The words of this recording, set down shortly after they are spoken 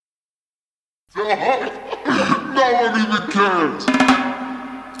No one even cares.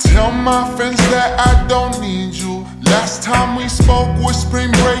 Tell my friends that I don't need you. Last time we spoke was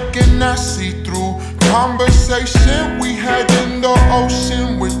spring break and I see-through conversation we had in the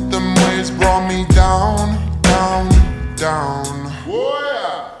ocean with them waves brought me down, down, down.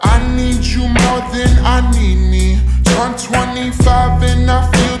 I need you more than I need me. Turn 25 and I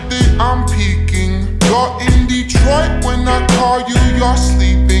feel that I'm peaking. You're in Detroit when I call you, you're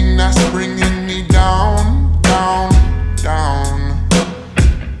sleeping. That's bringing me down, down, down.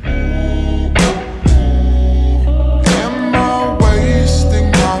 Am I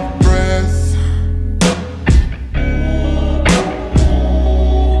wasting my breath?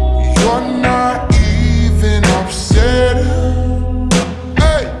 You're not even upset.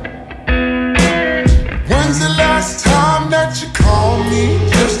 Hey, when's the last time that you called me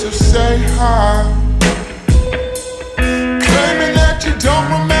just to say hi? Claiming that you don't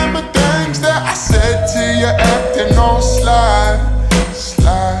remember things that I said to you, acting all sly.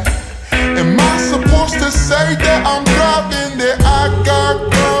 Am I supposed to say that I'm driving, that I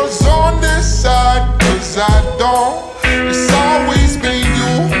got girls on this side? Cause I don't. It's always been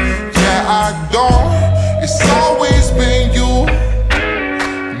you. Yeah, I don't. It's always been you.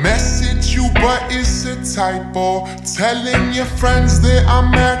 Message you, but it's a typo. Telling your friends that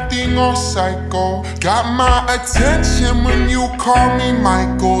I'm acting all psycho. Got my attention when you call me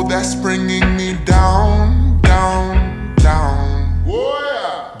Michael. That's bringing me down, down, down.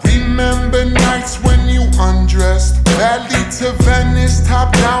 Remember nights when you undressed, Valley to Venice,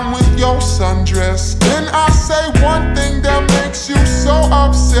 top down with your sundress. Then I say one thing that makes you so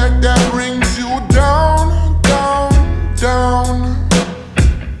upset, that brings you down, down, down.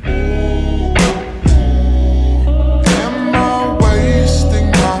 Am I wasting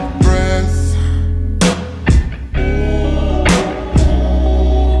my breath?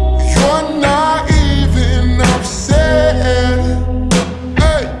 You're not even upset.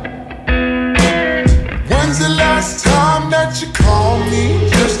 When's the last time that you called me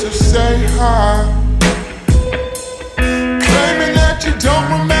just to say hi? Claiming that you don't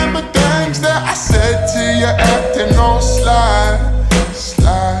remember things that I said to you, acting all sly.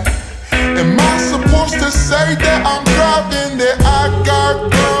 Am I supposed to say that I'm driving, that I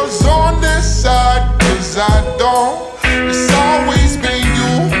got girls on this side? Cause I don't. It's always been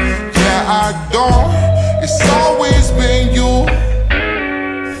you. Yeah, I don't. It's always been you.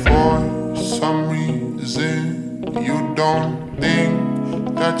 For some reason you don't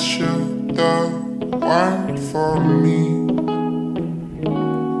think that you're the one for me,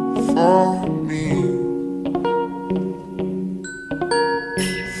 for me.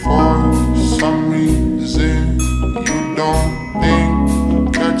 For some reason you don't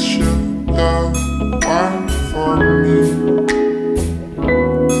think that you're the one for me,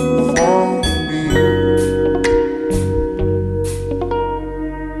 for me.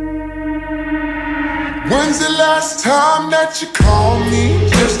 When's the last time that you called me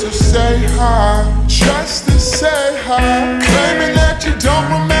just to say hi? Just to say hi. Claiming that you